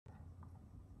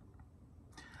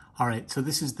All right, so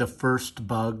this is the first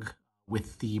bug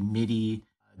with the MIDI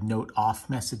note off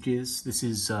messages. This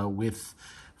is with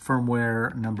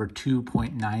firmware number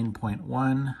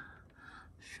 2.9.1.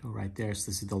 Show right there,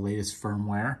 so this is the latest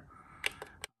firmware.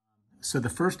 So the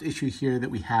first issue here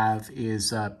that we have is,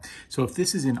 so if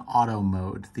this is in auto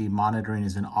mode, the monitoring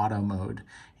is in auto mode,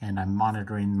 and I'm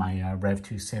monitoring my Rev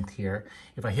 2 synth here.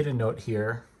 If I hit a note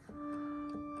here,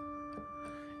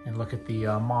 and look at the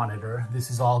monitor, this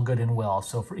is all good and well.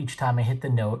 So for each time I hit the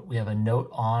note, we have a note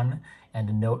on and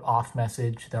a note off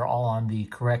message. They're all on the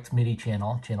correct MIDI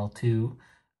channel. Channel 2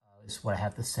 is what I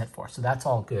have this set for. So that's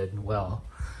all good and well.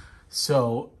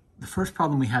 So the first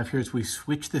problem we have here is we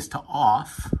switch this to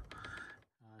off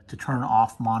to turn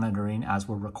off monitoring as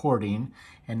we're recording.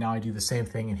 And now I do the same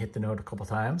thing and hit the note a couple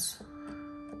times.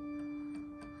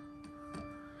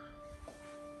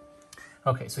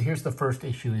 Okay, so here's the first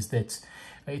issue, is that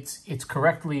it's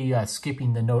correctly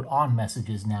skipping the note on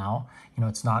messages now. You know,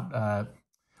 it's not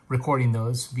recording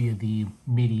those via the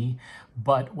MIDI,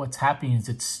 but what's happening is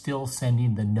it's still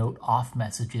sending the note off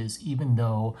messages even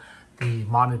though the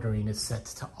monitoring is set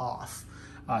to off.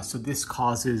 So this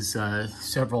causes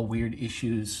several weird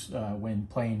issues when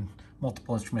playing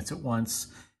multiple instruments at once.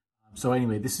 So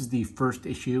anyway, this is the first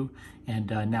issue, and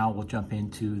now we'll jump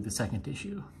into the second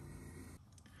issue.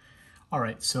 All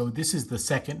right, so this is the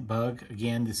second bug.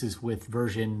 Again, this is with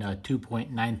version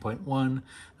 2.9.1,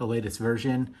 the latest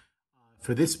version.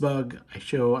 For this bug,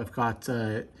 I've got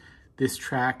this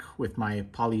track with my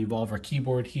PolyEvolver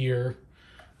keyboard here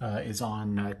is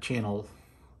on channel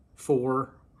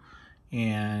 4.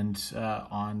 And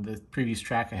on the previous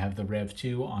track, I have the Rev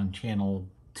 2 on channel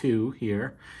 2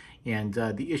 here. And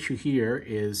the issue here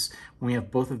is when we have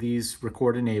both of these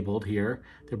record enabled here,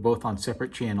 they're both on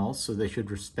separate channels, so they should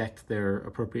respect their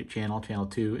appropriate channel, channel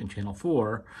 2 and channel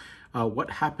 4. What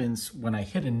happens when I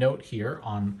hit a note here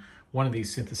on one of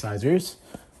these synthesizers?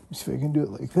 Let me see if I can do it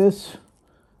like this.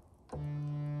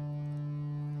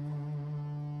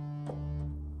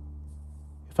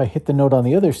 If I hit the note on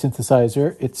the other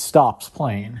synthesizer, it stops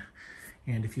playing.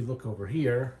 And if you look over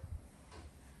here,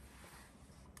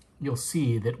 you'll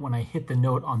see that when I hit the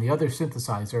note on the other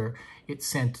synthesizer, it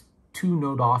sent 2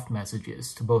 note off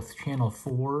messages to both channel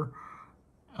 4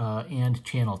 and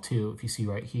channel 2, if you see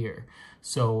right here.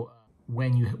 So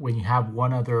when you have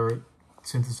one other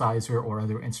synthesizer or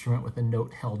other instrument with a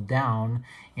note held down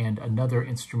and another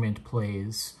instrument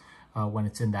plays when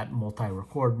it's in that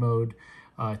multi-record mode,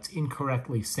 it's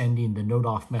incorrectly sending the note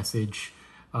off message,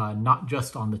 not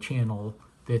just on the channel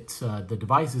that the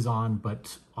device is on,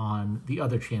 but on the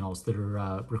other channels that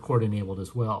are record enabled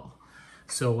as well.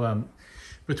 So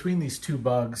between these two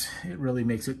bugs, it really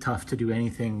makes it tough to do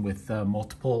anything with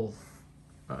multiple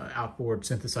outboard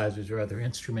synthesizers or other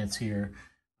instruments here.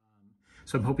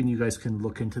 So I'm hoping you guys can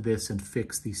look into this and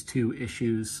fix these two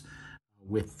issues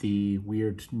with the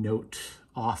weird note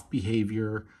off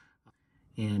behavior.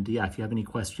 And yeah, if you have any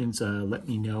questions, let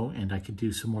me know, and I could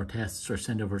do some more tests or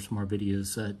send over some more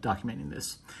videos documenting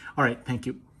this. All right, thank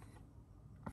you.